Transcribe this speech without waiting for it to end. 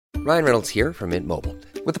Ryan Reynolds here from Mint Mobile.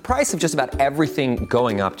 With the price of just about everything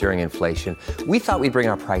going up during inflation, we thought we'd bring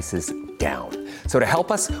our prices down. So to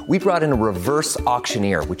help us, we brought in a reverse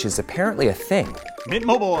auctioneer, which is apparently a thing. Mint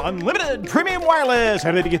Mobile Unlimited Premium Wireless.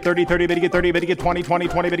 How to get 30, 30, bit to get 30, bit to get 20, 20,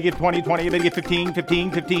 20, bit to get 20, 20, bit to get 15,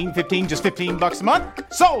 15, 15, 15, just $15 a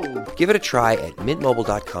month? Sold! Give it a try at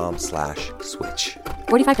mintmobile.com/switch.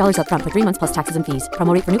 $45 up front for 3 months plus taxes and fees.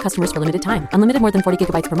 Promo rate for new customers for limited time. Unlimited more than 40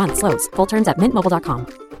 gigabytes per month. Slows full terms at mintmobile.com.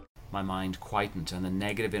 My mind quietened, and the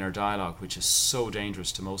negative inner dialogue, which is so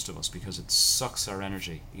dangerous to most of us because it sucks our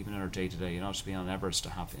energy, even in our day-to-day. You're not to be on Everest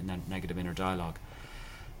to have a negative inner dialogue.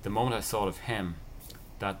 The moment I thought of him,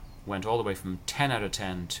 that went all the way from 10 out of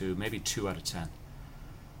 10 to maybe 2 out of 10. And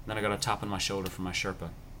then I got a tap on my shoulder from my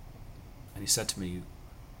Sherpa, and he said to me,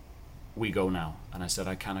 "We go now." And I said,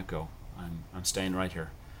 "I cannot go. I'm staying right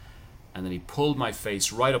here." And then he pulled my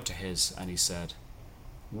face right up to his, and he said,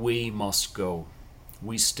 "We must go.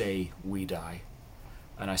 We stay, we die."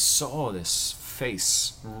 And I saw this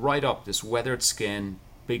face right up, this weathered skin,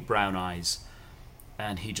 big brown eyes,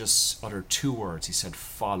 and he just uttered 2 words. He said,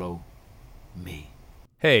 "Follow me."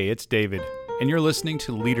 Hey, it's David, and you're listening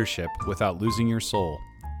to Leadership Without Losing Your Soul,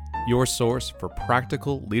 your source for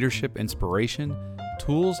practical leadership inspiration,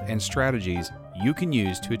 tools, and strategies you can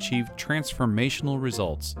use to achieve transformational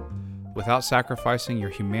results without sacrificing your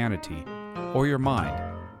humanity or your mind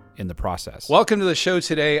in the process. Welcome to the show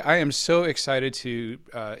today. I am so excited to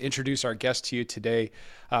introduce our guest to you today.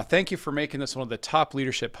 Thank you for making this one of the top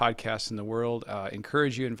leadership podcasts in the world.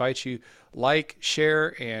 Invite you, like,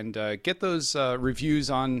 share, and get those reviews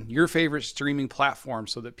on your favorite streaming platform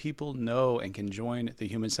so that people know and can join the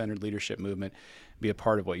human-centered leadership movement, be a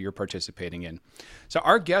part of what you're participating in. So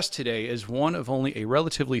our guest today is one of only a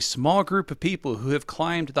relatively small group of people who have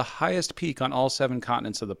climbed the highest peak on all 7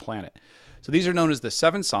 continents of the planet. So these are known as the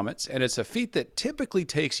 7 Summits, and it's a feat that typically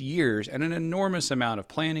takes years and an enormous amount of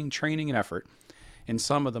planning, training, and effort in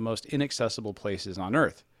some of the most inaccessible places on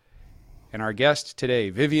Earth. And our guest today,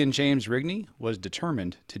 Vivian James Rigney, was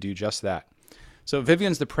determined to do just that. So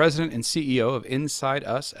Vivian's the president and CEO of Inside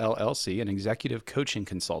Us LLC, an executive coaching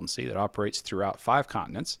consultancy that operates throughout 5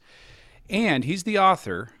 continents. And he's the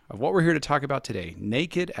author of what we're here to talk about today,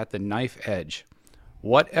 Naked at the Knife Edge: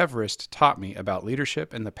 What Everest Taught Me About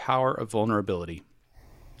Leadership and the Power of Vulnerability.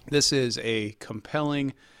 This is a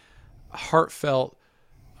compelling, heartfelt,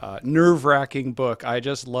 nerve-wracking book. I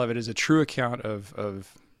just love it. It is a true account of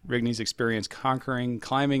Rigney's experience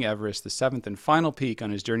climbing Everest, the 7th and final peak on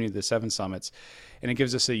his journey to the 7 summits. And it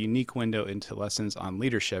gives us a unique window into lessons on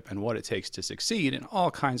leadership and what it takes to succeed in all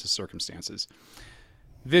kinds of circumstances.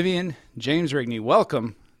 Vivian James Rigney,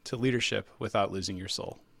 welcome to Leadership Without Losing Your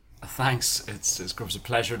Soul. Thanks. It's a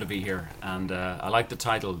pleasure to be here, and I like the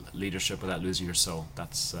title, "Leadership Without Losing Your Soul."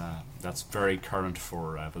 That's very current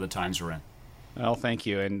for the times we're in. Well, thank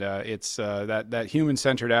you, and it's that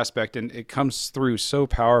human-centered aspect, and it comes through so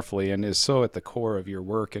powerfully, and is so at the core of your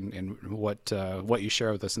work and what you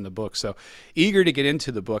share with us in the book. So eager to get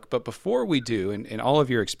into the book, but before we do, and all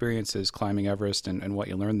of your experiences climbing Everest and what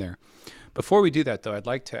you learned there, before we do that, though, I'd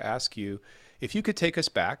like to ask you if you could take us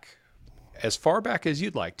back, as far back as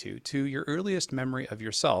you'd like to your earliest memory of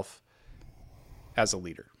yourself as a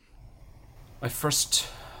leader. My first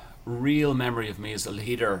real memory of me as a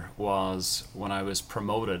leader was when I was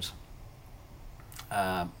promoted.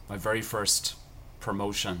 My very first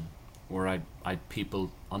promotion, where I had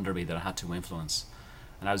people under me that I had to influence.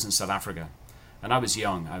 And I was in South Africa. And I was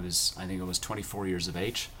young. I think I was 24 years of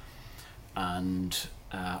age. And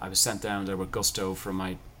I was sent down there with gusto from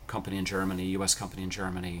my company in Germany, US company in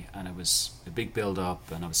Germany, and it was a big build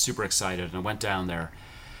up, and I was super excited, and I went down there,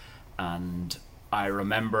 and I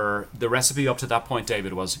remember the recipe up to that point,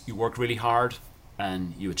 David, was you work really hard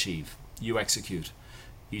and you achieve, you execute,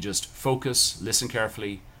 you just focus, listen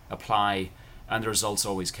carefully, apply, and the results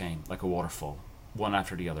always came like a waterfall, one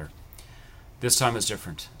after the other. This time was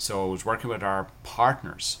different. So I was working with our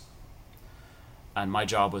partners, and my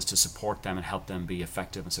job was to support them and help them be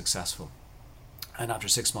effective and successful. And after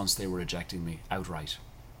 6 months, they were rejecting me outright.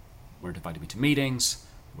 Weren't inviting me to meetings,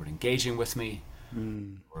 weren't engaging with me,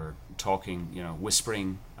 were talking,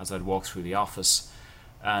 whispering as I'd walk through the office.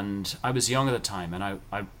 And I was young at the time, and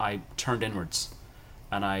I turned inwards,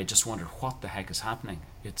 and I just wondered, what the heck is happening?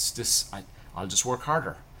 It's this, I'll just work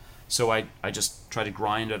harder. So I just tried to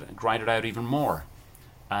grind it out even more,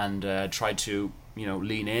 and tried to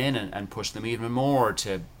lean in and push them even more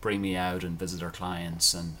to bring me out and visit our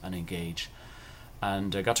clients and engage.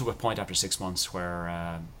 And I got to a point after 6 months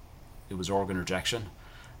where it was organ rejection,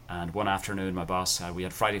 And one afternoon, my boss, we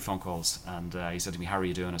had Friday phone calls, and he said to me, "How are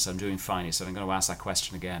you doing?" I said, "I'm doing fine." He said, "I'm going to ask that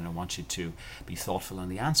question again, and I want you to be thoughtful on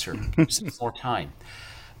the answer. Give me some more time."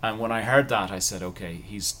 And when I heard that, I said, okay,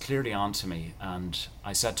 he's clearly on to me. And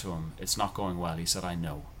I said to him, "It's not going well." He said, "I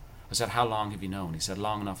know." I said, "How long have you known?" He said,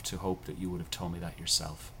 "Long enough to hope that you would have told me that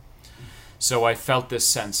yourself." So I felt this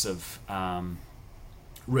sense of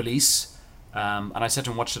release. And I said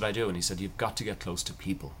to him, "What should I do?" And he said, "You've got to get close to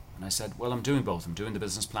people." And I said, "Well, I'm doing both. I'm doing the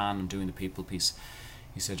business plan, I'm doing the people piece."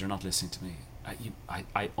 He said, "You're not listening to me.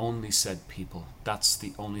 I only said people. That's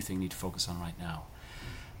the only thing you need to focus on right now."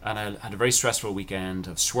 And I had a very stressful weekend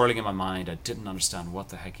of swirling in my mind. I didn't understand what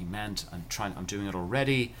the heck he meant. I'm doing it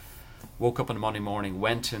already. Woke up on a Monday morning,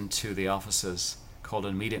 went into the offices, called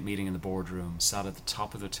an immediate meeting in the boardroom, sat at the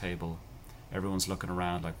top of the table. Everyone's looking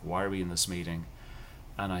around like, why are we in this meeting?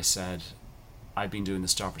 And I said, "I've been doing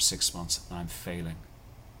this job for 6 months and I'm failing.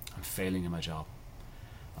 I'm failing in my job.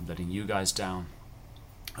 I'm letting you guys down.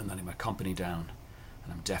 I'm letting my company down.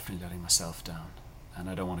 And I'm definitely letting myself down. And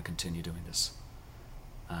I don't want to continue doing this.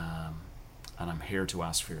 And I'm here to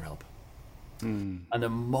ask for your help." And the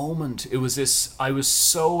moment it was this, I was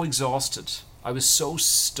so exhausted. I was so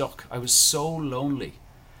stuck. I was so lonely.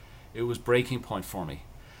 It was breaking point for me.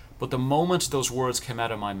 But the moment those words came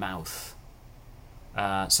out of my mouth,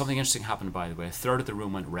 something interesting happened, by the way. A third of the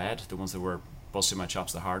room went red, the ones that were busting my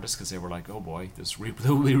chops the hardest, because they were like, "Oh boy,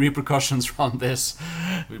 there will be repercussions from this.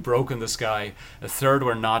 We've broken this guy." A third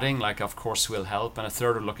were nodding, like, "Of course we'll help." And a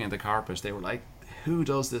third were looking at the carpet. They were like, "Who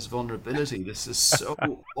does this vulnerability? This is so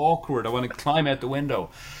awkward. I want to climb out the window."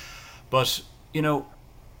 But,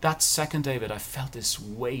 that second, David, I felt this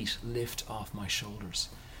weight lift off my shoulders.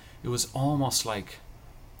 It was almost like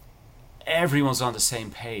everyone's on the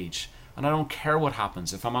same page. And I don't care what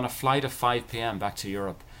happens. If I'm on a flight at 5 p.m. back to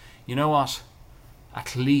Europe, you know what?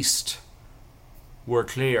 At least we're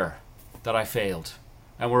clear that I failed.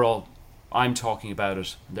 And I'm talking about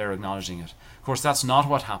it, and they're acknowledging it. Of course, that's not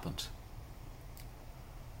what happened.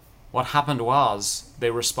 What happened was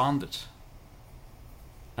they responded.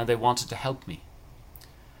 And they wanted to help me.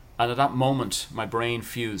 And at that moment, my brain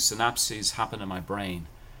fused. Synapses happened in my brain.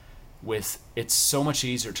 It's so much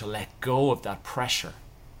easier to let go of that pressure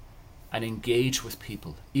and engage with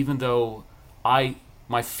people, even though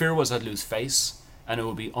my fear was I'd lose face and it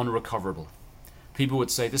would be unrecoverable. People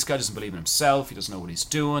would say, "This guy doesn't believe in himself, he doesn't know what he's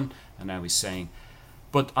doing," and now he's saying.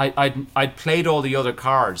 But I'd played all the other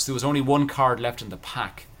cards. There was only one card left in the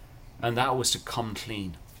pack, and that was to come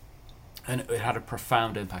clean. And it had a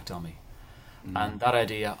profound impact on me. And that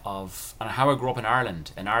idea of, and how I grew up in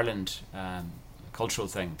Ireland, cultural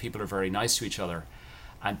thing, people are very nice to each other,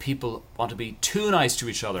 and people want to be too nice to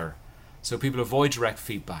each other, so people avoid direct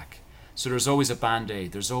feedback. So there's always a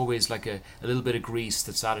band-aid, there's always like a little bit of grease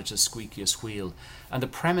that's added to the squeakiest wheel. And the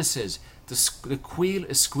premise is, the wheel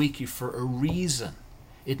is squeaky for a reason.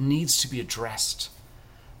 It needs to be addressed.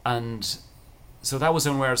 And so that was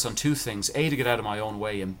awareness on two things: A, to get out of my own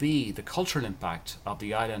way, and B, the cultural impact of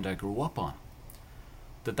the island I grew up on.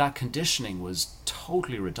 That conditioning was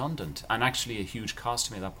totally redundant and actually a huge cost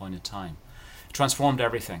to me at that point in time. It transformed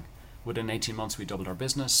everything. Within 18 months, we doubled our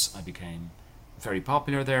business. I became very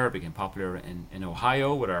popular there. I became popular in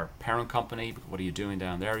Ohio with our parent company. "What are you doing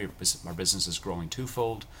down there? Our business is growing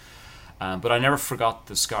twofold." But I never forgot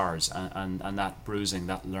the scars and that bruising,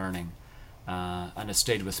 that learning. And it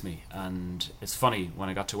stayed with me. And it's funny, when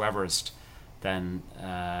I got to Everest, then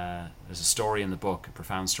there's a story in the book, a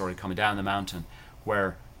profound story, coming down the mountain,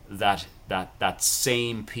 where that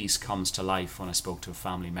same piece comes to life when I spoke to a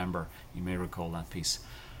family member. You may recall that piece.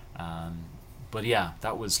 But yeah,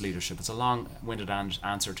 that was leadership. It's a long-winded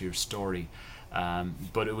answer to your story.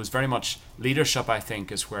 But it was very much leadership, I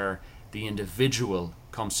think, is where the individual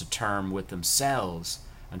comes to term with themselves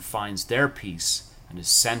and finds their peace and is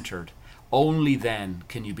centered. Only then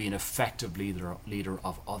can you be an effective leader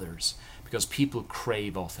of others, because people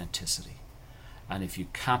crave authenticity. And if you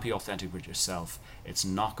can't be authentic with yourself, it's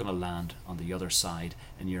not going to land on the other side,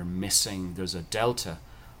 and there's a delta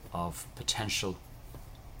of potential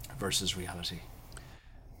versus reality.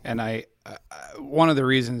 And one of the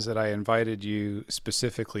reasons that I invited you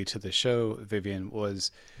specifically to the show, Vivian,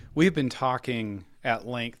 was we've been talking at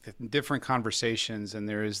length in different conversations, and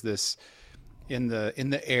there is this in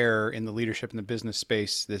the air, in the leadership and the business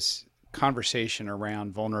space, this conversation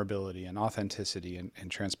around vulnerability and authenticity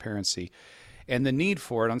and transparency, and the need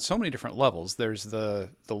for it on so many different levels. There's the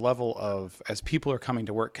level of, as people are coming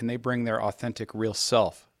to work, can they bring their authentic, real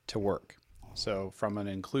self to work? So from an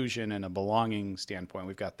inclusion and a belonging standpoint,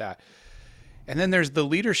 we've got that. And then there's the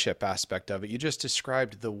leadership aspect of it. You just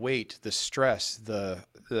described the weight, the stress, the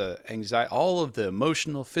anxiety, all of the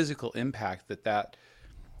emotional, physical impact that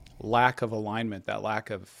lack of alignment, that lack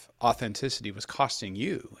of authenticity was costing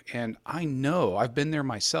you. And I know, I've been there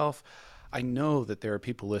myself. I know that there are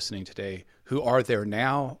people listening today who are there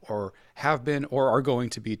now or have been or are going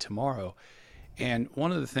to be tomorrow. And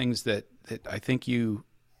one of the things that I think you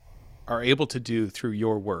are able to do through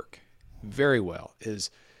your work very well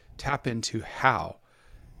is tap into how.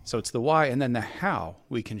 So it's the why and then the how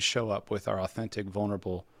we can show up with our authentic,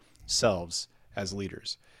 vulnerable selves as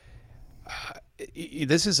leaders.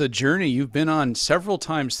 This is a journey you've been on several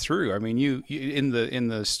times through. I mean, you in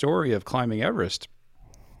the story of climbing Everest,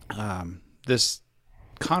 this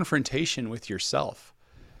confrontation with yourself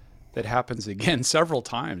that happens again several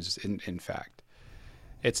times. In fact,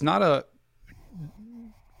 it's not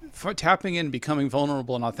tapping in, becoming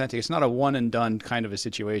vulnerable and authentic. It's not a one and done kind of a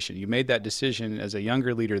situation. You made that decision as a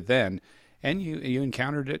younger leader then, and you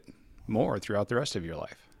encountered it more throughout the rest of your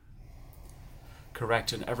life.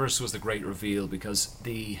 Correct, and Everest was the great reveal because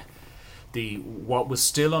the what was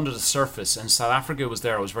still under the surface, and South Africa was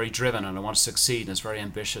there. I was very driven and I want to succeed and I was very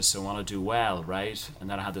ambitious. I want to do well, right? And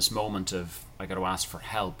then I had this moment of I got to ask for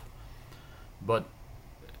help. But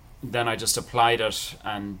then I just applied it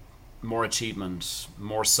and more achievement,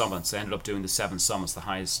 more summits. I ended up doing the 7 summits, the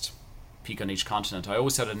highest peak on each continent. I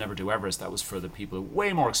always said I'd never do Everest. That was for the people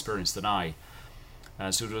way more experienced than I.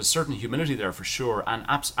 So there was a certain humility there for sure, and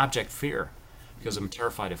abject fear, because I'm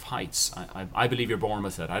terrified of heights. I believe you're born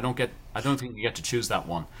with it. I don't think you get to choose that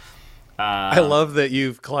one. I love that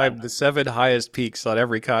you've climbed the 7 highest peaks on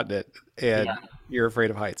every continent, and you're afraid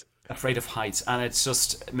of heights. Afraid of heights, and it's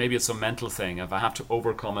just, maybe it's a mental thing. If I have to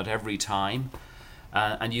overcome it every time,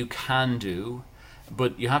 and you can do,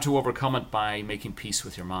 but you have to overcome it by making peace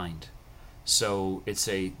with your mind. So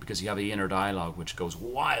because you have the inner dialogue which goes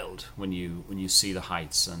wild when you see the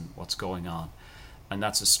heights and what's going on. And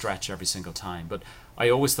that's a stretch every single time. But I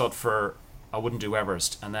always thought I wouldn't do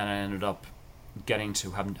Everest, and then I ended up getting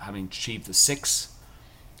to having achieved the 6,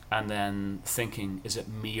 and then thinking, is it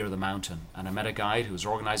me or the mountain? And I met a guide who was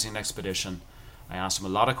organizing an expedition. I asked him a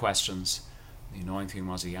lot of questions. The annoying thing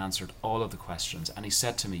was he answered all of the questions, and he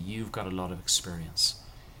said to me, you've got a lot of experience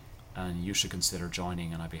and you should consider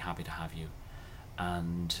joining, and I'd be happy to have you.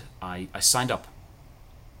 And I signed up.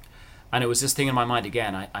 And it was this thing in my mind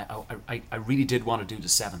again. I really did want to do the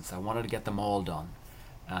 7th. I wanted to get them all done.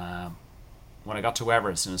 When I got to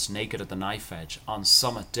Everest, and it's naked at the knife edge on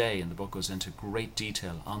summit day, and the book goes into great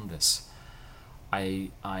detail on this,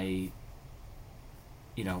 I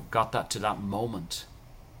got that to that moment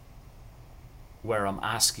where I'm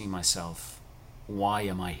asking myself, why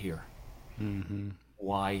am I here? Mm-hmm.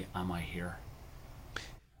 Why am I here?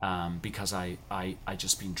 Because I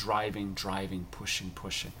just been driving, pushing.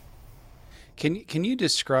 Can you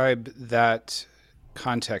describe that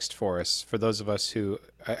context for us, for those of us who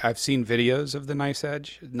I've seen videos of the knife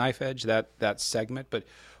edge, that segment, but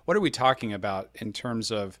what are we talking about in terms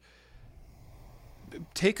of,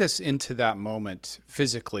 take us into that moment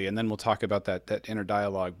physically, and then we'll talk about that inner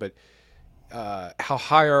dialogue. But how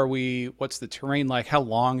high are we? What's the terrain like? How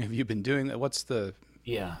long have you been doing that? What's the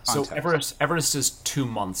So Everest is 2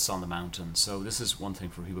 months on the mountain. So this is one thing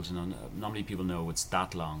for people to know. Not many people know it's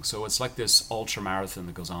that long. So it's like this ultra marathon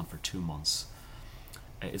that goes on for 2 months.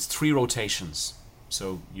 It's 3 rotations.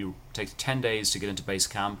 So you take 10 days to get into base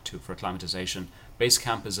camp for acclimatization. Base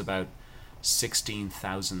camp is about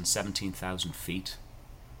 16,000, 17,000 feet.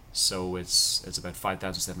 So it's about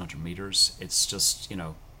 5,700 meters. It's just,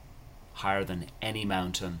 higher than any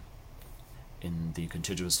mountain in the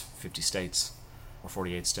contiguous 50 states or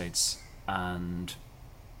 48 states. And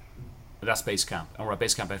that's base camp. And we're at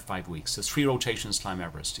base camp about 5 weeks. So it's 3 rotations to climb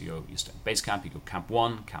Everest. You stay base camp, you go camp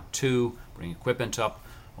 1, camp 2, bring equipment up,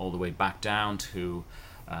 all the way back down to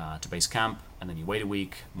base camp, and then you wait a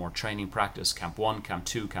week, more training practice, camp 1, camp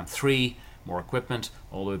 2, camp 3, more equipment,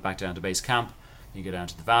 all the way back down to base camp. You get down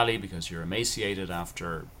to the valley because you're emaciated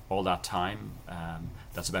after all that time.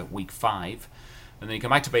 That's about week 5. And then you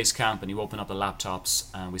come back to base camp and you open up the laptops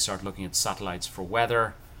and we start looking at satellites for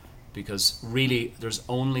weather, because really there's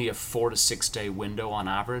only a 4 to 6 day window on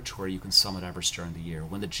average where you can summit Everest during the year,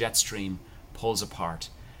 when the jet stream pulls apart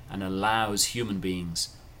and allows human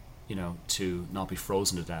beings to not be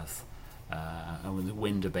frozen to death, and when the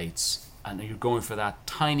wind abates, and you're going for that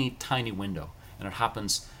tiny window, and it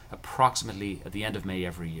happens approximately at the end of May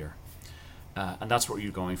every year, and that's what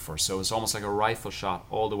you're going for. So it's almost like a rifle shot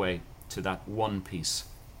all the way to that one piece.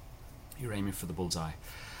 You're aiming for the bullseye,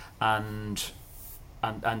 and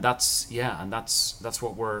and that's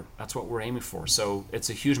what we're aiming for. So it's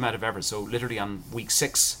a huge amount of effort. So literally on week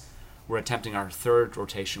 6, we're attempting our 3rd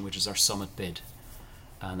rotation, which is our summit bid,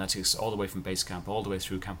 and that takes all the way from base camp all the way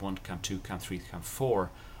through Camp 1, Camp 2, Camp 3, Camp 4,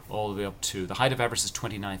 all the way up to the height of Everest is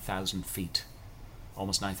 29,000 feet,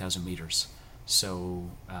 almost 9,000 meters. So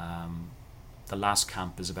the last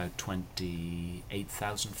camp is about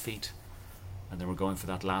 28,000 feet, and then we're going for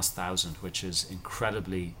that last 1,000, which is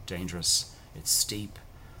incredibly dangerous. It's steep.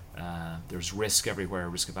 There's risk everywhere: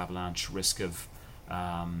 risk of avalanche, risk of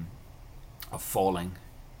falling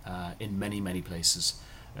in many places.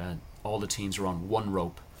 All the teams are on one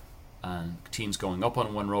rope, and teams going up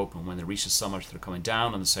on one rope, and when they reach the summit, they're coming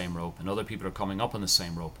down on the same rope, and other people are coming up on the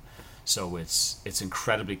same rope. So it's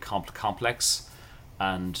incredibly complex,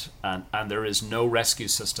 and there is no rescue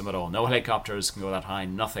system at all. No helicopters can go that high.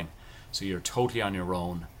 Nothing. So you're totally on your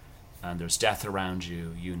own, and there's death around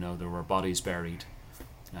you. You know, there were bodies buried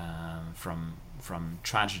from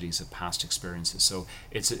tragedies of past experiences. So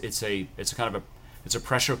it's a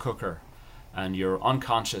pressure cooker, and you're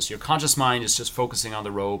unconscious. Your conscious mind is just focusing on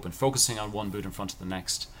the rope and focusing on one boot in front of the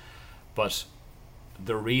next. But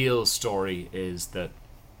the real story is that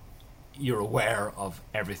you're aware of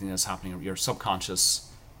everything that's happening. Your subconscious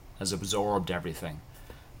has absorbed everything,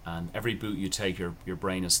 and every boot you take, your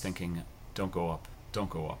brain is thinking, don't go up,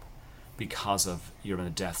 because of you're in a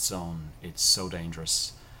death zone. It's so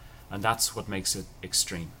dangerous, and that's what makes it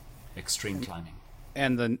extreme climbing.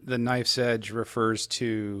 And the knife's edge refers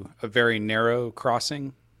to a very narrow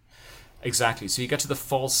crossing? Exactly. So you get to the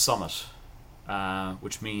false summit,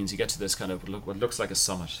 which means you get to this kind of what looks like a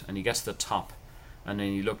summit, and you get to the top, and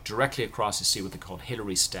then you look directly across, you see what they call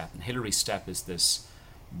Hillary Step. And Hillary Step is this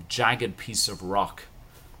jagged piece of rock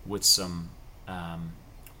with some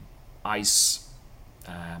ice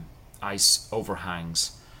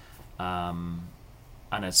overhangs, and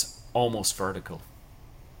it's almost vertical,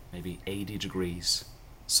 maybe 80 degrees,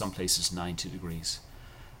 some places 90 degrees,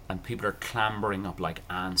 and people are clambering up like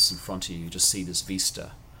ants in front of you. You just see this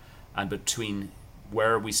vista, and between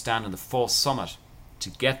where we stand on the false summit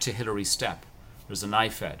to get to Hillary Step, there's a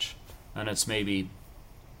knife edge, and it's maybe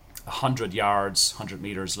 100 yards, 100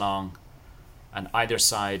 meters long, and either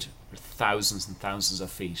side are thousands and thousands of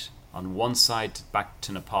feet. On one side back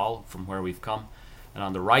to Nepal from where we've come, and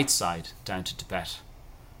on the right side down to Tibet,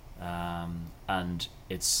 and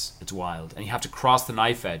it's wild, and you have to cross the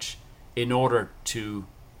knife edge in order to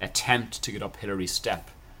attempt to get up Hillary Step,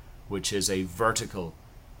 which is a vertical,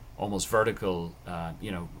 almost vertical,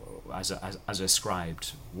 as a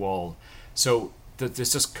scribed wall. So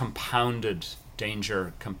there's just compounded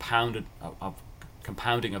danger, compounding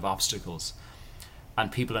of obstacles,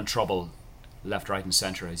 and people in trouble left, right, and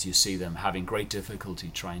centre, as you see them having great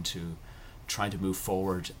difficulty trying to move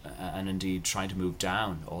forward, and indeed trying to move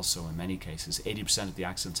down. Also, in many cases, 80% of the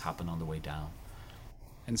accidents happen on the way down.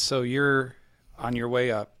 And so you're on your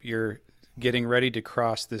way up. You're getting ready to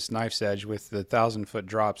cross this knife's edge with the 1,000-foot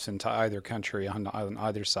drops into either country on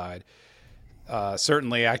either side.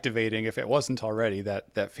 Certainly activating, if it wasn't already,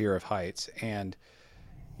 that fear of heights. And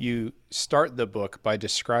you start the book by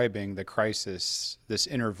describing the crisis, this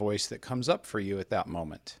inner voice that comes up for you at that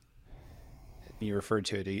moment. You referred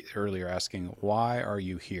to it earlier, asking, why are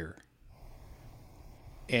you here?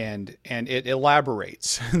 And it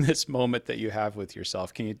elaborates this moment that you have with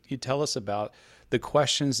yourself. Can you tell us about the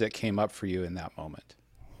questions that came up for you in that moment?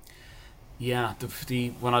 Yeah,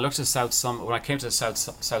 when I looked at South Summit, when I came to the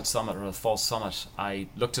South Summit, or the false summit, I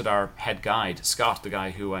looked at our head guide, Scott, the guy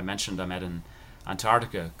who I mentioned I met in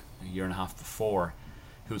Antarctica a year and a half before,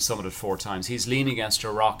 who had summited 4 times. He's leaning against a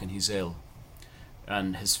rock and he's ill,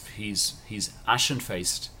 and he's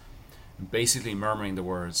ashen-faced, and basically murmuring the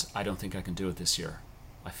words, "I don't think I can do it this year.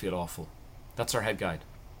 I feel awful." That's our head guide.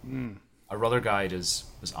 Our other guide is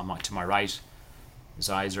to my right. His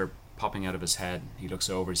eyes are popping out of his head. He looks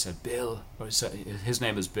over. He said, "Bill," or his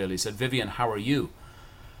name is Bill. He said, "Vivian, how are you?"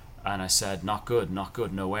 And I said, not good,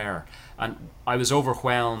 no air." And I was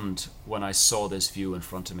overwhelmed when I saw this view in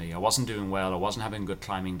front of me. I wasn't doing well. I wasn't having a good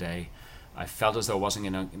climbing day. I felt as though I wasn't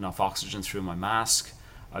getting enough oxygen through my mask.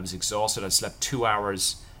 I was exhausted. I slept 2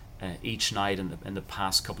 hours each night in the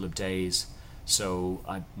past couple of days. So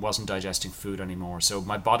I wasn't digesting food anymore. So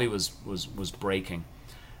my body was breaking.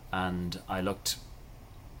 And I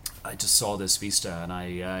just saw this vista,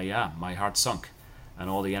 and my heart sunk,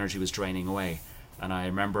 and all the energy was draining away. And I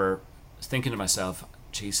remember thinking to myself,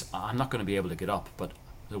 geez, I'm not going to be able to get up, but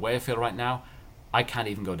the way I feel right now, I can't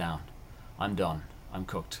even go down. I'm done. I'm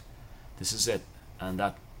cooked. This is it. And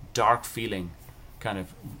that dark feeling kind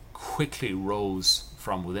of quickly rose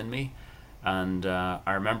from within me. And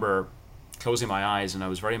I remember closing my eyes, and I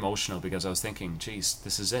was very emotional because I was thinking, geez,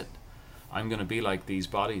 this is it. I'm going to be like these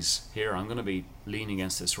bodies here. I'm going to be leaning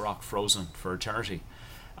against this rock, frozen for eternity.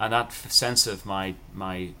 And that sense of my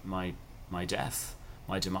death,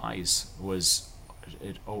 my demise, was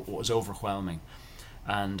overwhelming.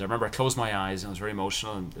 And I remember I closed my eyes and I was very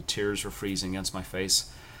emotional, and the tears were freezing against my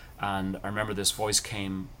face. And I remember this voice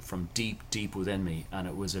came from deep, deep within me, and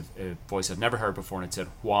it was a voice I'd never heard before, and it said,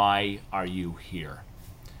 "Why are you here?"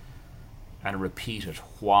 And it repeated,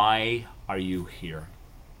 "Why are you here?"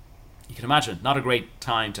 You can imagine, not a great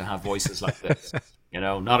time to have voices like this.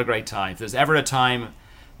 Not a great time. If there's ever a time,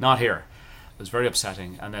 not here. It was very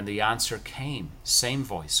upsetting. And then the answer came, same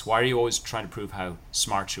voice. "Why are you always trying to prove how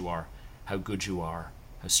smart you are, how good you are,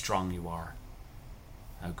 how strong you are,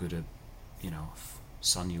 how good a,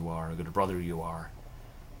 son you are, how good a brother you are?"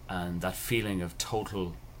 And that feeling of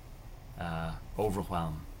total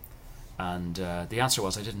overwhelm. And the answer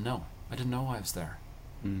was, I didn't know. I didn't know I was there.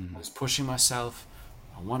 I was pushing myself.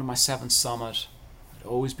 I wanted my seventh summit. I'd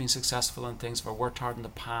always been successful in things. I've worked hard in the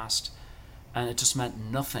past. And it just meant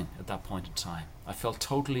nothing at that point in time. I felt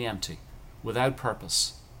totally empty, without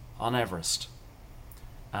purpose, on Everest.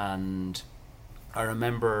 And I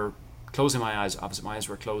remember closing my eyes. Obviously, my eyes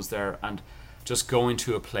were closed there. And just going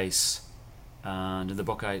to a place. And in the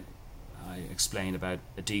book, I explained about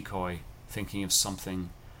a decoy thinking of something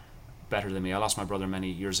better than me. I lost my brother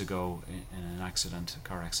many years ago in an accident, a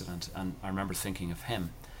car accident, and I remember thinking of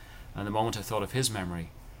him. And the moment I thought of his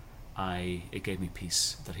memory, it gave me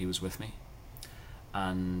peace that he was with me.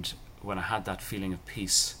 And when I had that feeling of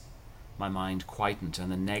peace, my mind quietened,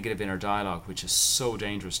 and the negative inner dialogue, which is so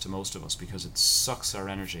dangerous to most of us because it sucks our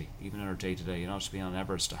energy, even in our day-to-day. You don't have to be on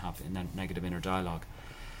Everest to have a negative inner dialogue.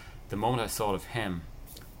 The moment I thought of him,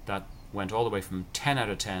 that went all the way from 10 out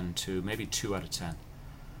of 10 to maybe 2 out of 10.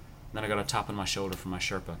 Then I got a tap on my shoulder from my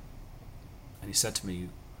Sherpa, and he said to me,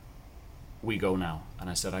 "We go now." And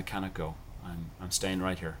I said, "I cannot go. I'm staying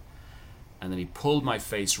right here." And then he pulled my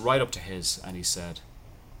face right up to his, and he said,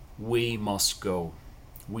 "We must go.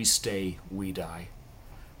 We stay, we die."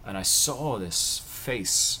 And I saw this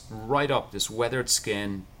face right up, this weathered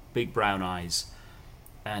skin, big brown eyes,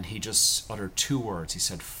 and he just uttered 2 words. He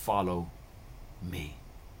said, "Follow me."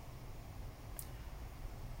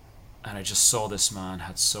 And I just saw this man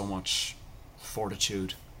had so much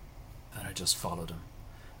fortitude, and I just followed him.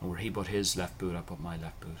 And where he put his left boot, I put my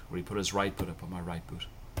left boot. Where he put his right boot, I put my right boot.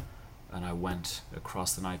 And I went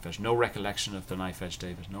across the knife edge. No recollection of the knife edge,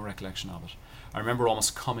 David. No recollection of it. I remember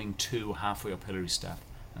almost coming to halfway up Hillary Step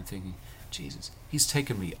and thinking, Jesus, he's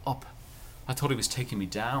taken me up. I thought he was taking me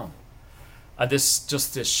down. And this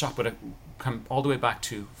shock, but it come all the way back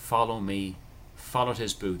to follow me, followed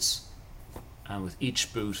his boots, and with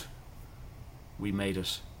each boot, we made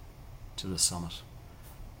it to the summit.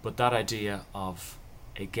 But that idea of,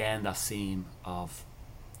 again, that theme of,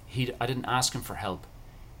 I didn't ask him for help.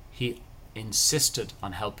 He insisted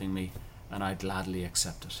on helping me, and I gladly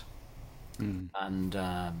accept it. And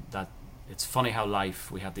that it's funny how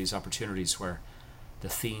we have these opportunities where the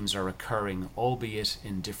themes are recurring, albeit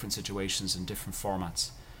in different situations and different formats.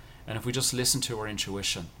 And if we just listen to our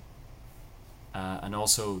intuition, and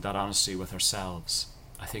also that honesty with ourselves,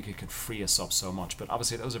 I think it can free us up so much. But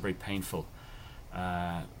obviously that was a very painful,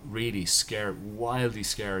 really scary, wildly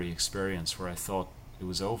scary experience where I thought it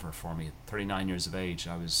was over for me. At 39 years of age,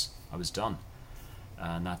 I was done.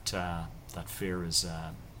 And that fear is,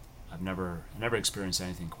 I've never experienced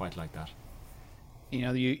anything quite like that.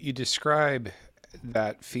 You describe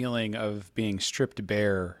that feeling of being stripped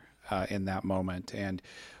bare in that moment. And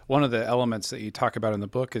one of the elements that you talk about in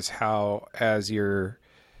the book is how, as you're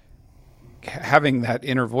having that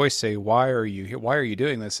inner voice say, why are you here? Why are you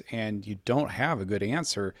doing this? And you don't have a good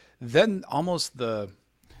answer. Then almost the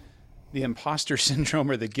imposter syndrome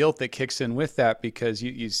or the guilt that kicks in with that, because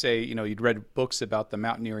you say, you'd read books about the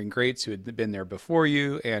mountaineering greats who had been there before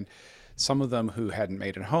you, and some of them who hadn't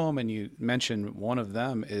made it home. And you mentioned one of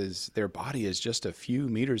them is their body is just a few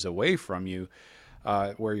meters away from you,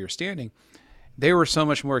 where you're standing. They were so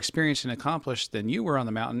much more experienced and accomplished than you were on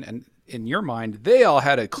the mountain. And in your mind, they all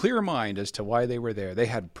had a clear mind as to why they were there. They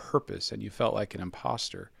had purpose, and you felt like an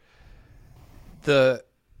imposter.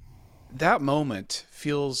 That moment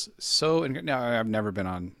feels so, now I've never been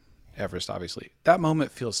on Everest, obviously. That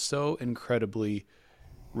moment feels so incredibly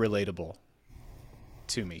relatable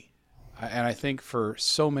to me. And I think for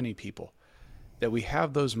so many people that we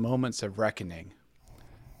have those moments of reckoning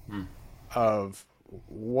of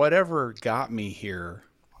whatever got me here,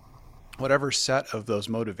 whatever set of those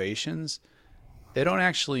motivations, they don't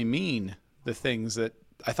actually mean the things that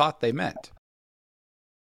I thought they meant.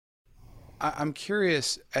 I'm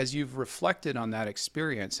curious, as you've reflected on that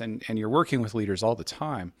experience and you're working with leaders all the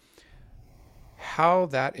time, how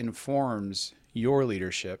that informs your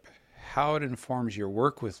leadership, how it informs your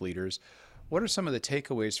work with leaders. What are some of the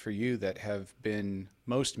takeaways for you that have been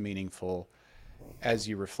most meaningful as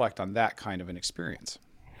you reflect on that kind of an experience?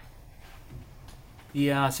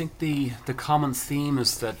 Yeah, I think the common theme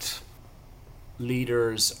is that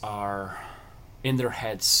leaders are in their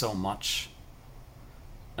heads so much,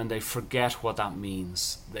 and they forget what that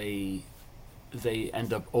means. They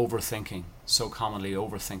end up overthinking, so commonly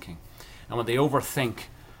overthinking. And when they overthink,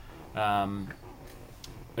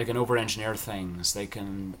 they can over-engineer things. They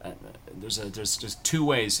can there's two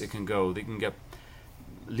ways it can go. They can get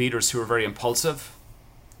leaders who are very impulsive,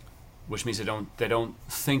 which means they don't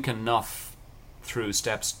think enough through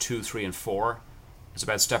steps 2, 3, and 4. It's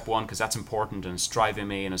about step 1 because that's important and it's driving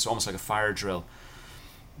me, and it's almost like a fire drill.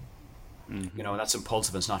 Mm-hmm. You know, that's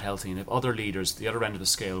impulsive and it's not healthy. And if other leaders, the other end of the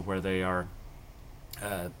scale, where they are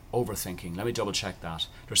overthinking. Let me double check that.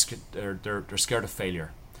 They're scared of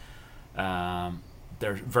failure.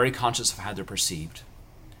 They're very conscious of how they're perceived,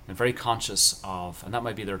 and very conscious of, and that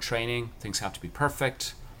might be their training. Things have to be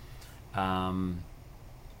perfect. I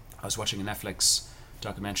was watching a Netflix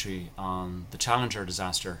documentary on the Challenger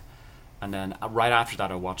disaster, and then right after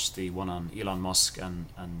that I watched the one on Elon Musk and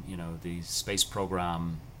you know, the space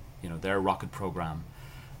program, you know, their rocket program,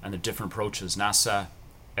 and the different approaches. NASA,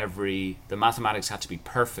 the mathematics had to be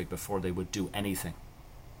perfect before they would do anything.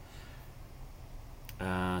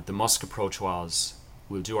 The Musk approach was,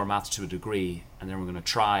 we'll do our maths to a degree, and then we're going to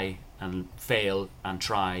try and fail and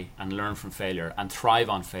try and learn from failure and thrive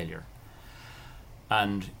on failure.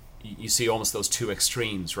 And you see almost those two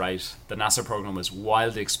extremes, right? The NASA program was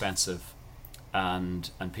wildly expensive, and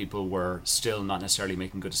people were still not necessarily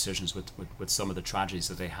making good decisions with some of the tragedies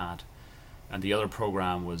that they had. And the other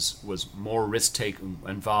program was more risk-taking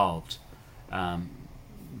involved,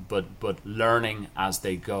 but learning as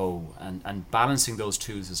they go, and balancing those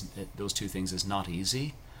two things is not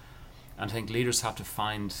easy. And I think leaders have to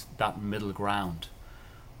find that middle ground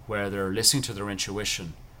where they're listening to their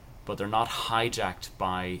intuition, but they're not hijacked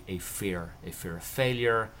by a fear of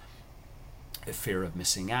failure, a fear of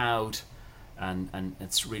missing out, and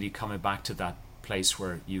it's really coming back to that place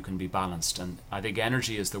where you can be balanced. And I think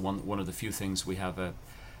energy is one of the few things we have an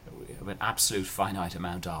absolute finite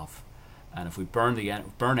amount of. And if we burn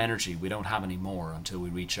energy, we don't have any more until we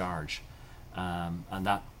recharge, and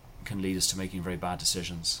that can lead us to making very bad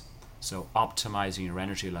decisions. So optimizing your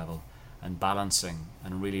energy level and balancing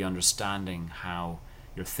and really understanding how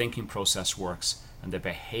your thinking process works and the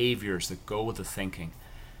behaviors that go with the thinking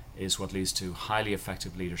is what leads to highly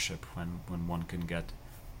effective leadership when one can get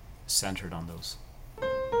centered on those.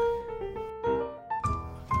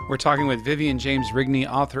 We're talking with Vivian James Rigney,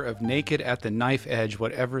 author of Naked at the Knife Edge,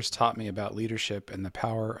 Whatever's Taught Me About Leadership and the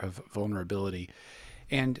Power of Vulnerability.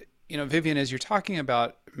 And, you know, Vivian, as you're talking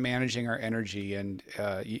about managing our energy, and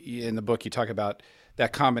in the book you talk about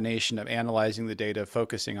that combination of analyzing the data,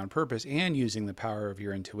 focusing on purpose, and using the power of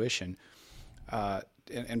your intuition,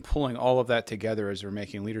 and pulling all of that together as we're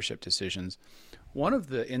making leadership decisions. One of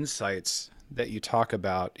the insights that you talk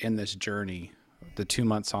about in this journey, the 2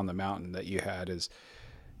 months on the mountain that you had, is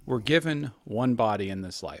we're given one body in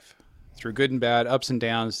this life. Through good and bad, ups and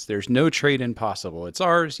downs, there's no trade-in possible. It's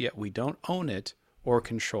ours, yet we don't own it or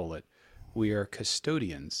control it. We are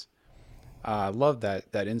custodians. I love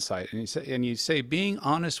that insight. And you say being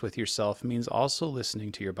honest with yourself means also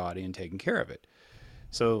listening to your body and taking care of it.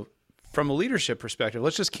 So from a leadership perspective,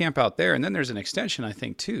 let's just camp out there. And then there's an extension, I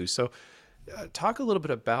think, too. So talk a little bit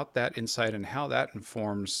about that insight and how that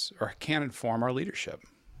informs or can inform our leadership.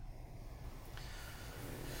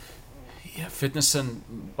 Yeah, fitness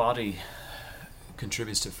and body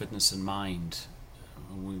contributes to fitness and mind.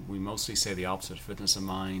 We mostly say the opposite: fitness and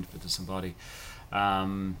mind, fitness and body.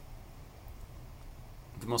 The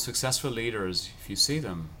most successful leaders, if you see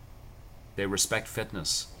them, they respect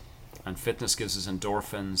fitness, and fitness gives us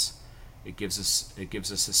endorphins. It gives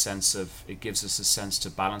us a sense to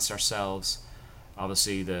balance ourselves.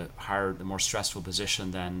 Obviously, the more stressful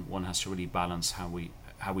position, then one has to really balance how we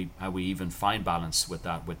even find balance with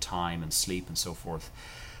that, with time and sleep and so forth.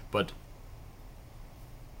 But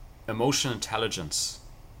emotional intelligence,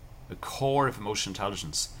 the core of emotional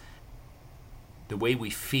intelligence, the way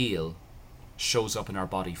we feel shows up in our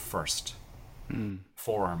body first,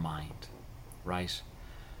 for our mind, right?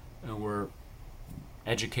 And we're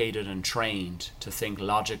educated and trained to think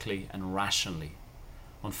logically and rationally.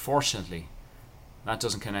 Unfortunately, that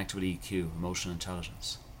doesn't connect with EQ, emotional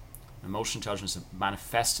intelligence. Emotional intelligence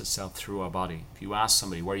manifests itself through our body. If you ask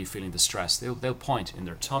somebody, where are you feeling the stress, they'll point in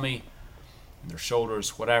their tummy, in their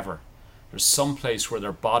shoulders, whatever. There's some place where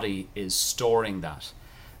their body is storing that.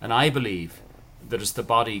 And I believe that it's the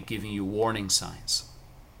body giving you warning signs.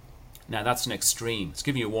 Now that's an extreme. It's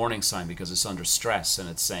giving you a warning sign because it's under stress and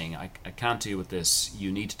it's saying, I can't deal with this,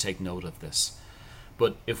 you need to take note of this.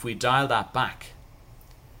 But if we dial that back,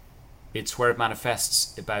 it's where it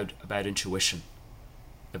manifests about intuition,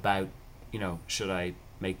 about, should I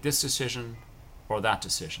make this decision or that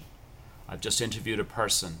decision? I've just interviewed a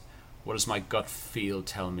person. What does my gut feel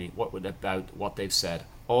tell me? About what they've said?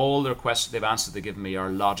 All their questions, they've answered, they've given me are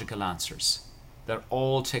logical answers. That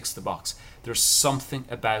all ticks the box. There's something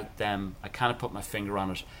about them. I can't put my finger on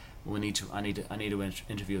it. I need to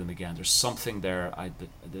interview them again. There's something there.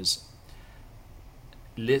 There's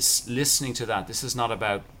listening to that. This is not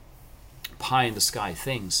about pie in the sky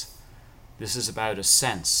things. This is about a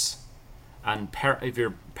sense. And if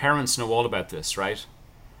your parents know all about this, right?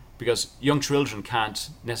 Because young children can't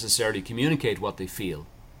necessarily communicate what they feel,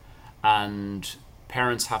 and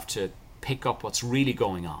parents have to pick up what's really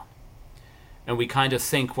going on. And we kind of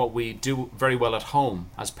think what we do very well at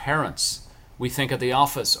home as parents, we think at the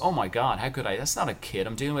office, oh my God, how could I? That's not a kid,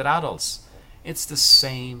 I'm dealing with adults. It's the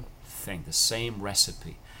same thing, the same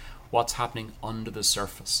recipe. What's happening under the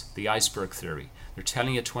surface, the iceberg theory. They're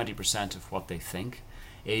telling you 20% of what they think,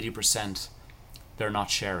 80% they're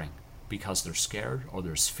not sharing because they're scared or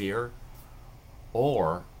there's fear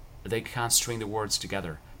or they can't string the words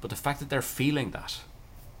together. But the fact that they're feeling that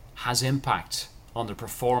has impact on the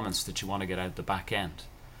performance that you want to get out the back end.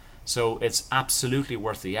 So it's absolutely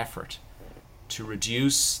worth the effort to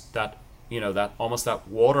reduce that, that almost that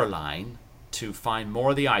waterline, to find more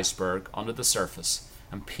of the iceberg under the surface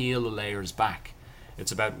and peel the layers back.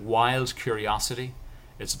 It's about wild curiosity.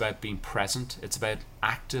 It's about being present. It's about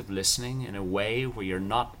active listening in a way where you're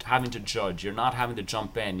not having to judge. You're not having to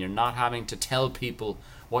jump in. You're not having to tell people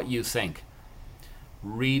what you think.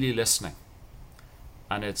 Really listening.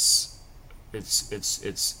 And it's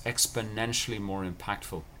exponentially more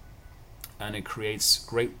impactful. And it creates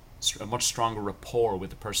a much stronger rapport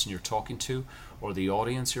with the person you're talking to or the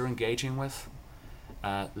audience you're engaging with.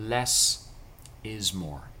 Less is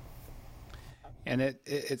more. And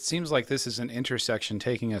it seems like this is an intersection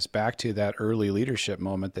taking us back to that early leadership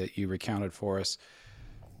moment that you recounted for us.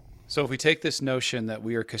 So if we take this notion that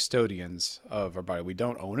we are custodians of our body, we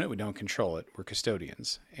don't own it, we don't control it, we're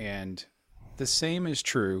custodians. And the same is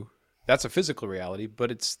true. That's a physical reality, but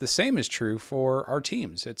it's the same is true for our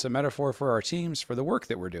teams. It's a metaphor for our teams, for the work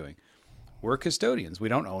that we're doing. We're custodians. We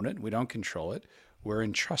don't own it. We don't control it. We're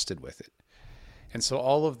entrusted with it. And so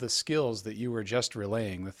all of the skills that you were just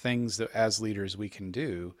relaying, the things that as leaders we can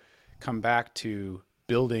do, come back to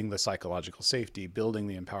building the psychological safety, building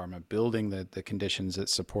the empowerment, building the conditions that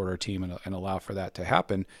support our team and allow for that to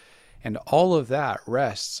happen. And all of that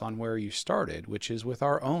rests on where you started, which is with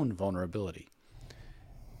our own vulnerability.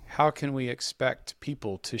 How can we expect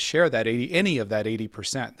people to share that any of that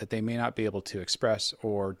 80% that they may not be able to express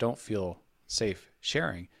or don't feel safe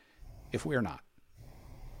sharing if we're not?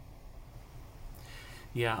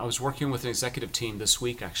 Yeah, I was working with an executive team this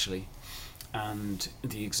week actually, and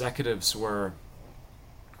the executives were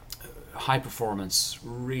high performance,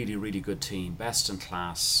 really, really good team, best in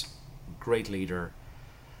class, great leader.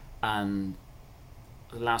 And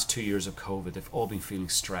the last 2 years of COVID, they've all been feeling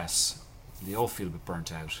stress. They all feel a bit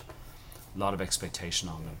burnt out, a lot of expectation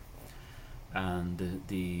on them. And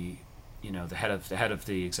the head of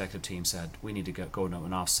the executive team said, we need to go to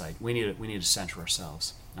an offsite. We need to center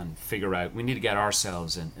ourselves and figure out, we need to get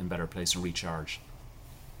ourselves in better place and recharge.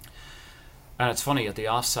 And it's funny, at the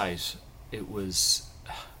offsite,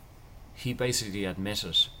 he basically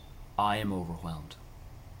admitted, I am overwhelmed.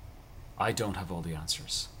 I don't have all the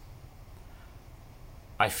answers.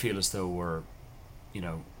 I feel as though we're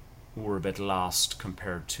a bit lost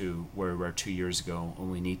compared to where we were 2 years ago, and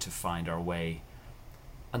we need to find our way.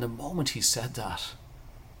 And the moment he said that,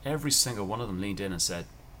 every single one of them leaned in and said,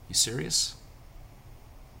 you serious?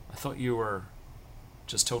 I thought you were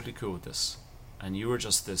just totally cool with this. And you were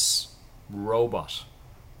just this robot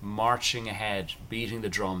marching ahead, beating the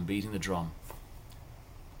drum.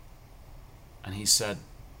 And he said,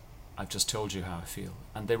 I've just told you how I feel.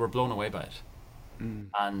 And they were blown away by it.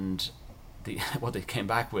 And what they came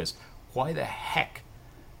back with, why the heck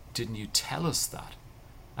didn't you tell us that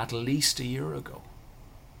at least a year ago?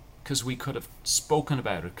 Because we could have spoken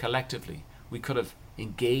about it collectively. We could have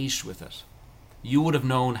engaged with it. You would have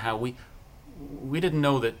known how we didn't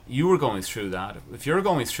know that you were going through that. If you're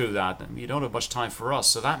going through that, then you don't have much time for us.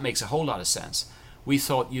 So that makes a whole lot of sense. We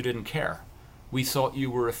thought you didn't care. We thought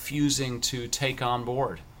you were refusing to take on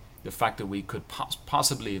board the fact that we could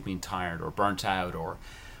possibly have been tired or burnt out or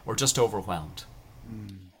or just overwhelmed.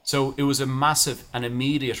 So it was a massive and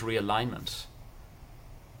immediate realignment,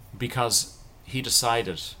 because he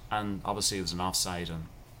decided, and obviously it was an offside, and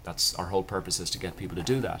that's our whole purpose, is to get people to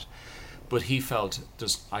do that. But he felt,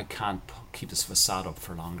 I can't keep this facade up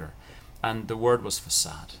for longer. And the word was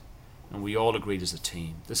facade. And we all agreed as a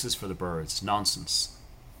team, this is for the birds, nonsense.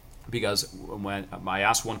 Because when I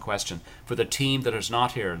asked one question, for the team that is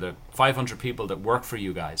not here, the 500 people that work for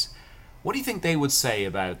you guys, what do you think they would say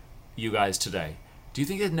about you guys today? Do you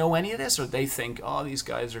think they'd know any of this? Or they think, oh, these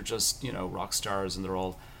guys are just, rock stars, and they're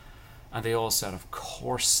all... And they all said, of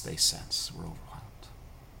course they sense we're overwhelmed.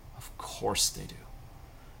 Of course they do.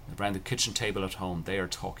 Around the kitchen table at home, they are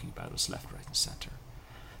talking about us left, right, and centre.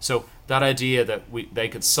 So that idea that they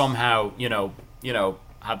could somehow,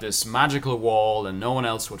 have this magical wall and no one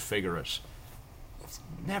else would figure it, it's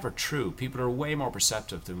never true. People are way more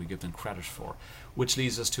perceptive than we give them credit for, which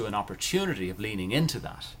leads us to an opportunity of leaning into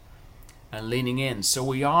that and leaning in. So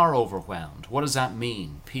we are overwhelmed. What does that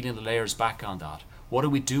mean? Peeling the layers back on that. What do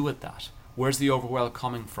we do with that? Where's the overwhelm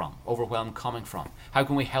coming from? How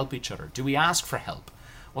can we help each other? Do we ask for help?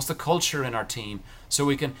 What's the culture in our team so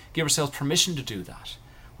we can give ourselves permission to do that?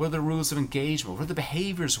 What are the rules of engagement? What are the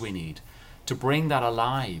behaviors we need to bring that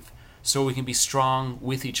alive so we can be strong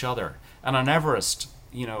with each other? And on Everest,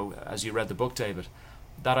 as you read the book, David,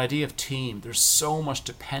 that idea of team, there's so much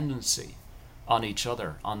dependency on each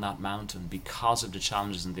other on that mountain because of the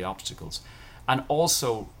challenges and the obstacles. And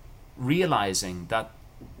also realizing that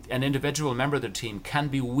an individual member of the team can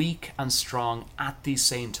be weak and strong at the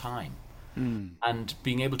same time. And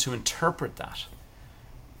being able to interpret that,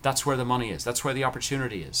 that's where the money is, that's where the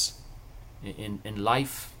opportunity is. In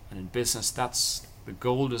life and in business, that's the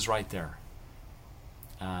gold is right there.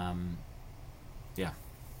 Yeah.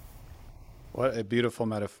 What a beautiful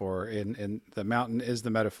metaphor. In the mountain is the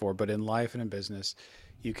metaphor, but in life and in business,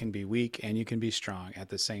 you can be weak and you can be strong at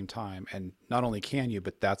the same time. And not only can you,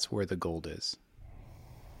 but that's where the gold is.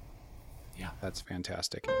 Yeah. That's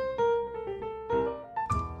fantastic.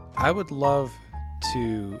 I would love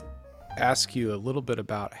to ask you a little bit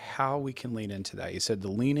about how we can lean into that. You said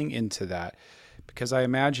the leaning into that, because I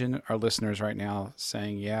imagine our listeners right now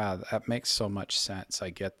saying, yeah, that makes so much sense.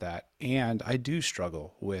 I get that. And I do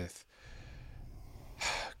struggle with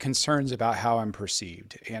concerns about how I'm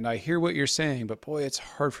perceived. And I hear what you're saying, but boy, it's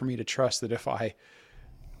hard for me to trust that if I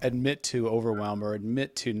admit to overwhelm or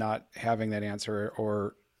admit to not having that answer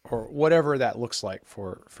or whatever that looks like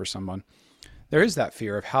for someone, there is that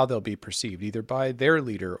fear of how they'll be perceived, either by their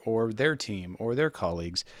leader or their team or their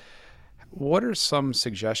colleagues. What are some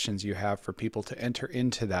suggestions you have for people to enter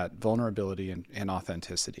into that vulnerability and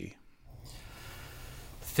authenticity?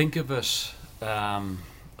 Think of it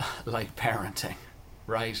like parenting,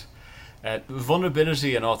 right?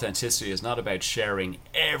 Vulnerability and authenticity is not about sharing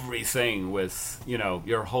everything with,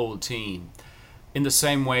 your whole team. In the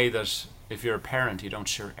same way that if you're a parent, you don't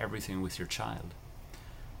share everything with your child.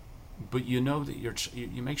 But you know that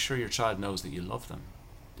you make sure your child knows that you love them,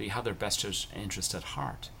 that you have their best interest at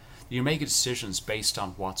heart. You make decisions based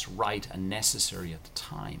on what's right and necessary at the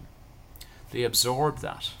time. They absorb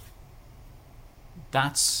that.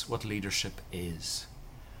 That's what leadership is.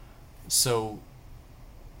 So,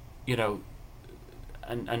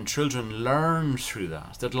 and children learn through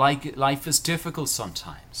that life is difficult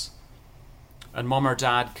sometimes. And mom or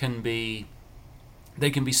dad can be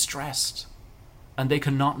stressed. And they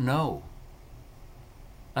cannot know.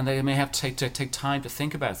 And they may have to take time to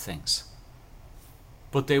think about things.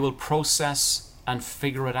 But they will process and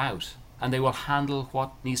figure it out. And they will handle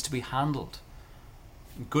what needs to be handled.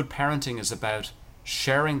 Good parenting is about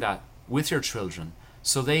sharing that with your children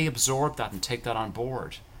so they absorb that and take that on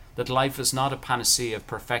board. That life is not a panacea of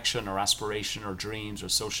perfection or aspiration or dreams or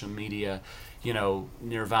social media,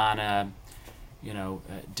 nirvana,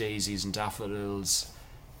 daisies and daffodils.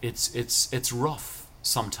 It's rough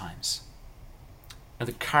sometimes. And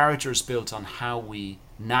the character is built on how we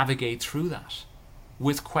navigate through that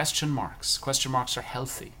with question marks. Question marks are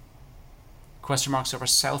healthy. Question marks of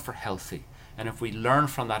ourselves are healthy. And if we learn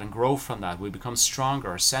from that and grow from that, we become stronger.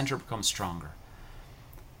 Our center becomes stronger.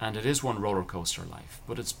 And it is one roller coaster life,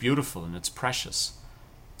 but it's beautiful and it's precious.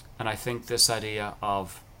 And I think this idea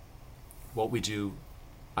of what we do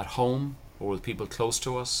at home or with people close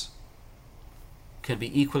to us can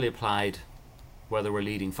be equally applied whether we're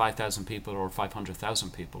leading 5,000 people or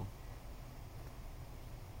 500,000 people.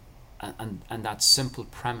 And that simple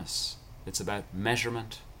premise, it's about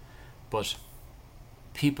measurement, but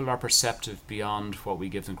people are perceptive beyond what we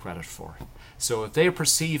give them credit for. So if they're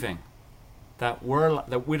perceiving that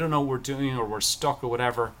we don't know what we're doing or we're stuck or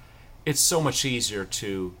whatever, it's so much easier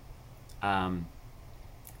to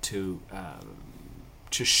to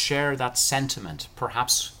share that sentiment,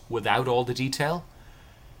 perhaps without all the detail,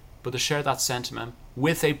 but to share that sentiment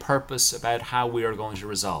with a purpose about how we are going to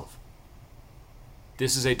resolve.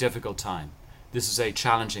 This is a difficult time. This is a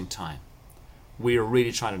challenging time. We are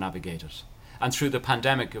really trying to navigate it. And through the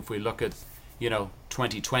pandemic, if we look at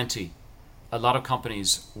 2020, a lot of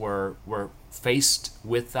companies were faced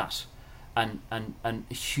with that and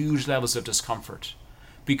huge levels of discomfort,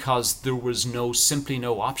 because there was simply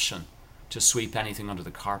no option to sweep anything under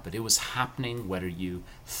the carpet. It was happening whether you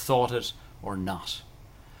thought it or not.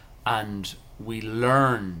 And we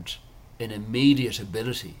learned an immediate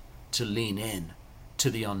ability to lean in to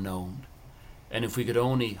the unknown. And if we could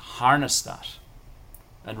only harness that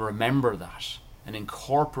and remember that and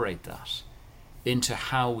incorporate that into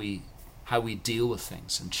how we deal with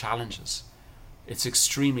things and challenges, it's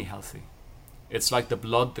extremely healthy. It's like the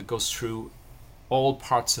blood that goes through all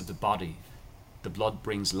parts of the body. The blood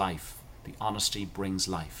brings life. The honesty brings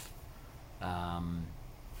life. And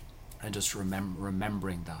just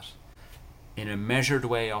remembering that in a measured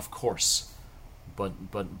way, of course, but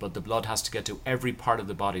the blood has to get to every part of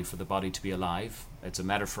the body for the body to be alive. It's a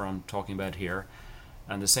metaphor I'm talking about here.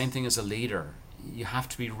 And the same thing as a leader. You have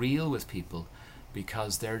to be real with people,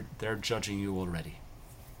 because they're judging you already.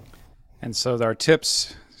 And so our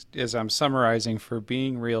tips, as I'm summarizing, for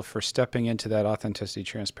being real, for stepping into that authenticity,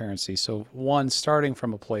 transparency. So one, starting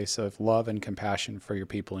from a place of love and compassion for your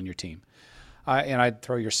people and your team. And I'd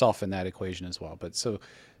throw yourself in that equation as well. But so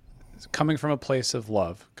coming from a place of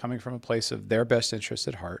love, coming from a place of their best interest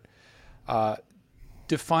at heart,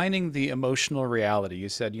 defining the emotional reality. You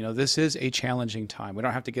said, this is a challenging time. We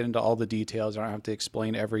don't have to get into all the details. I don't have to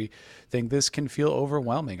explain everything. This can feel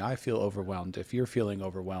overwhelming. I feel overwhelmed. If you're feeling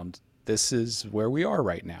overwhelmed, this is where we are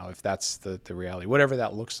right now, if that's the reality, whatever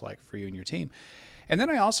that looks like for you and your team. And then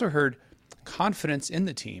I also heard confidence in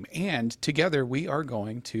the team. And together we are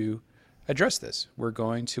going to address this. We're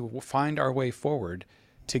going to find our way forward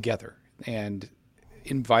together, and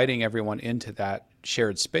inviting everyone into that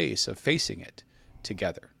shared space of facing it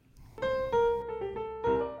together.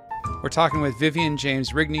 We're talking with Vivian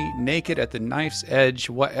James Rigney, Naked at the Knife's Edge,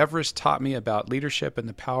 What Everest Taught Me About Leadership and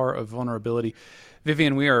the Power of Vulnerability.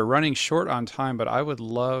 Vivian, we are running short on time, but I would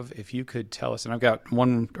love if you could tell us, and I've got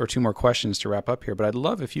one or two more questions to wrap up here, but I'd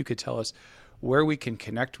love if you could tell us where we can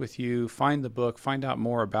connect with you, find the book, find out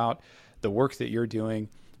more about the work that you're doing.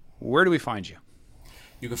 Where do we find you?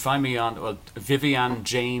 You can find me on Vivian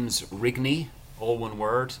James Rigney, all one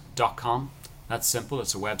word, .com. That's simple.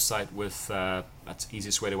 It's a website with, that's the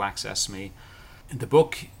easiest way to access me. The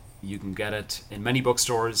book, you can get it in many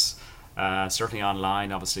bookstores, certainly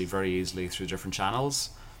online, obviously very easily through different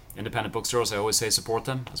channels. Independent bookstores, I always say support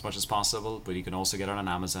them as much as possible, but you can also get it on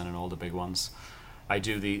Amazon and all the big ones.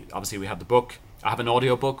 Obviously we have the book. I have an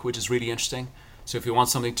audio book, which is really interesting. So if you want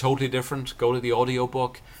something totally different, go to the audio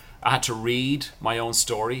book. I had to read my own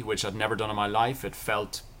story, which I'd never done in my life. It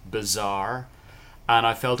felt bizarre. And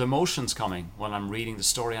I felt emotions coming when I'm reading the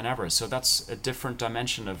story on Everest. So that's a different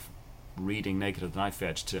dimension of reading Naked at the Knife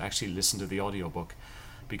Edge, to actually listen to the audiobook,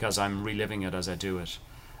 because I'm reliving it as I do it.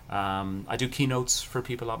 I do keynotes for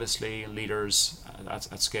people, obviously, leaders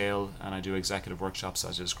at scale, and I do executive workshops,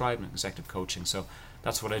 as I described, and executive coaching. So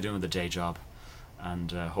that's what I do in the day job.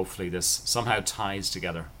 And hopefully this somehow ties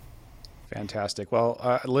together. Fantastic.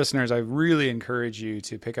 Well, listeners, I really encourage you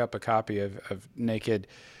to pick up a copy of Naked.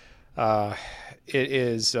 It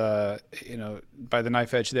is, by the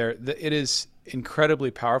knife edge there. It is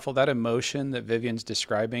incredibly powerful. That emotion that Vivian's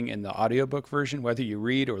describing in the audiobook version, whether you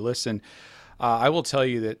read or listen, I will tell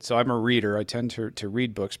you that, so I'm a reader. I tend to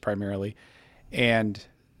read books primarily. And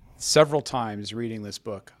several times reading this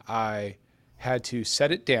book, I had to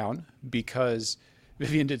set it down because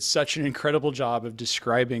Vivian did such an incredible job of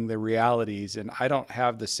describing the realities. And I don't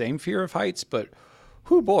have the same fear of heights, but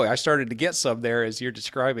whoo boy, I started to get some there as you're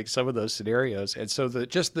describing some of those scenarios. And so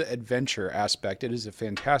just the adventure aspect, it is a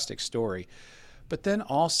fantastic story. But then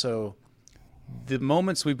also the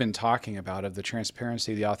moments we've been talking about of the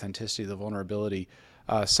transparency, the authenticity, the vulnerability,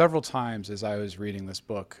 several times as I was reading this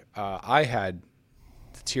book, I had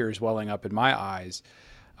the tears welling up in my eyes.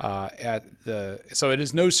 So it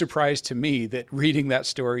is no surprise to me that reading that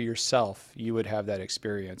story yourself, you would have that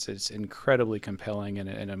experience. It's incredibly compelling and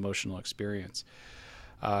an emotional experience.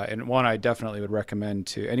 And one I definitely would recommend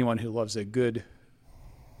to anyone who loves a good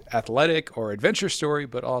athletic or adventure story,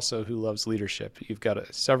 but also who loves leadership. You've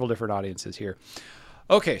got several different audiences here.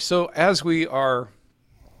 Okay, so as we are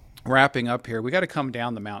wrapping up here, we got to come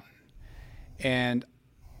down the mountain. And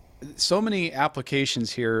so many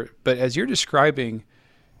applications here, but as you're describing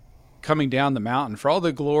coming down the mountain, for all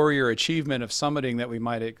the glory or achievement of summiting that we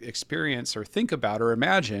might experience or think about or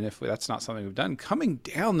imagine, if that's not something we've done, coming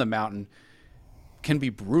down the mountain can be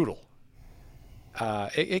brutal.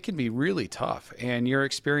 It can be really tough. And your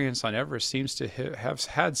experience on Everest seems to have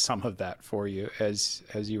had some of that for you as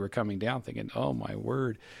you were coming down, thinking, oh my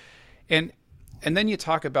word. And then you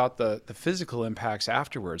talk about the physical impacts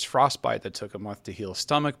afterwards, frostbite that took a month to heal,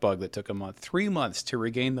 stomach bug that took a month, 3 months to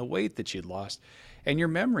regain the weight that you'd lost. And your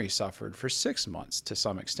memory suffered for 6 months to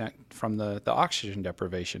some extent from the oxygen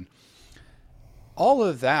deprivation. All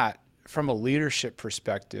of that, from a leadership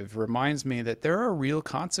perspective, reminds me that there are real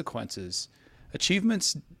consequences.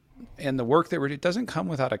 Achievements and the work that we're doing doesn't come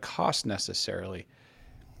without a cost necessarily.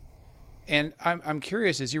 And I'm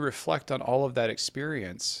curious, as you reflect on all of that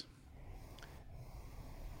experience,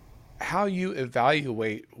 how you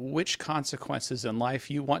evaluate which consequences in life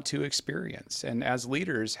you want to experience, and as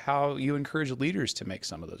leaders, how you encourage leaders to make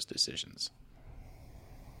some of those decisions.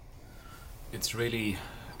 It's really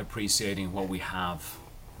appreciating what we have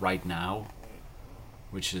right now,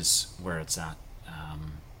 which is where it's at.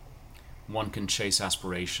 One can chase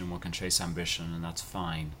aspiration, one can chase ambition, and that's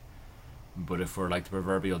fine. But if we're like the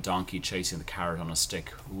proverbial donkey chasing the carrot on a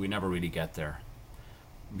stick, we never really get there,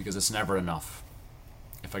 because it's never enough.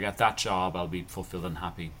 If I get that job, I'll be fulfilled and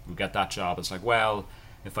happy. We get that job, it's like, well,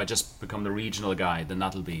 if I just become the regional guy, then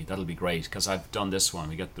that'll be great, because I've done this one.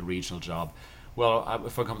 We get the regional job. Well,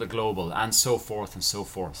 if I become the global, and so forth and so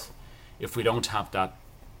forth. If we don't have that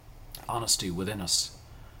honesty within us,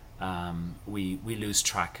 we lose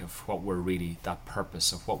track of what we're really, that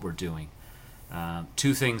purpose of what we're doing.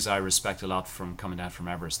 Two things I respect a lot from coming down from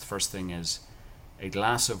Everest. The first thing is a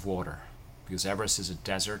glass of water, because Everest is a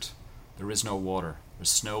desert. There is no water. There's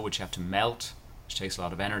snow which you have to melt, which takes a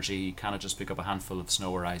lot of energy. You cannot just pick up a handful of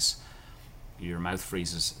snow or ice. Your mouth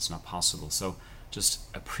freezes. It's not possible. So just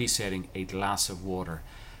appreciating a glass of water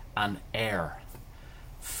and air,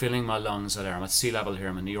 filling my lungs with air. I'm at sea level here.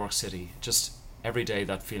 I'm in New York City. Just every day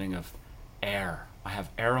that feeling of air. I have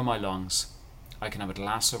air in my lungs. I can have a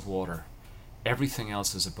glass of water. Everything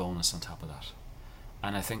else is a bonus on top of that.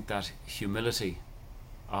 And I think that humility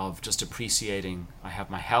of just appreciating I have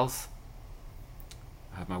my health,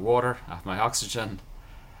 I have my water, I have my oxygen.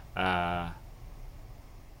 That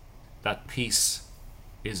peace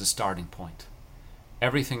is a starting point.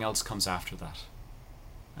 Everything else comes after that.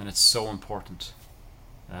 And it's so important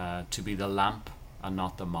to be the lamp and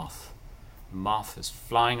not the moth. The moth is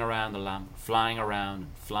flying around the lamp, flying around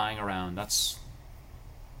and flying around. That's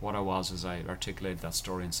what I was as I articulated that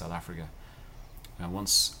story in South Africa. And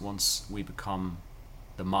once we become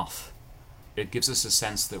the moth, it gives us a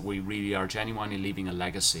sense that we really are genuinely leaving a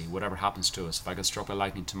legacy. Whatever happens to us, if I get struck by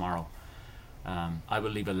lightning tomorrow, I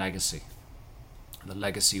will leave a legacy. The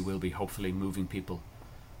legacy will be hopefully moving people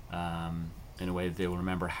in a way that they will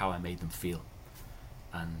remember how I made them feel.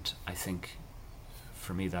 And I think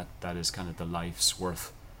for me that is kind of the life's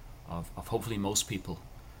worth of hopefully most people.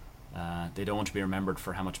 They don't want to be remembered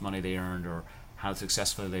for how much money they earned or how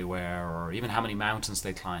successful they were or even how many mountains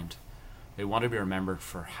they climbed. They want to be remembered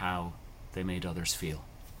for how they made others feel,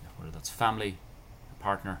 whether that's family, a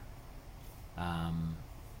partner,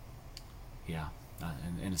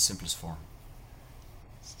 in its simplest form.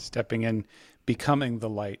 Stepping in, becoming the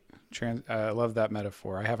light. I love that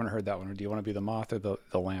metaphor. I haven't heard that one. Or do you want to be the moth or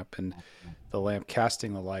the lamp? And the lamp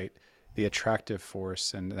casting the light, the attractive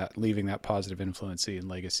force, and that leaving that positive influence and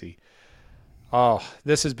legacy. Oh,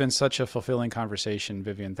 this has been such a fulfilling conversation,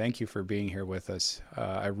 Vivian. Thank you for being here with us.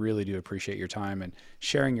 I really do appreciate your time and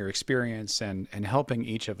sharing your experience and helping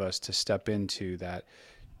each of us to step into that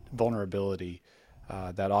vulnerability,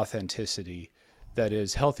 that authenticity that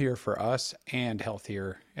is healthier for us and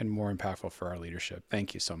healthier and more impactful for our leadership.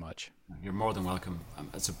 Thank you so much. You're more than welcome.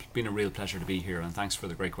 It's been a real pleasure to be here, and thanks for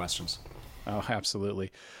the great questions. Oh,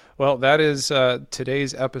 absolutely. Well, that is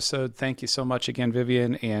today's episode. Thank you so much again,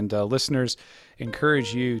 Vivian. And listeners,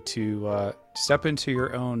 encourage you to step into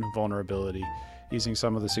your own vulnerability using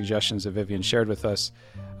some of the suggestions that Vivian shared with us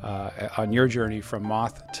on your journey from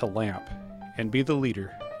moth to lamp, and be the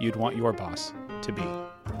leader you'd want your boss to be.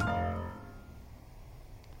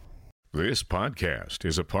 This podcast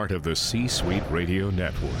is a part of the C-Suite Radio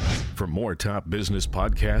Network. For more top business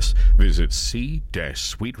podcasts, visit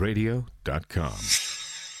c-suiteradio.com.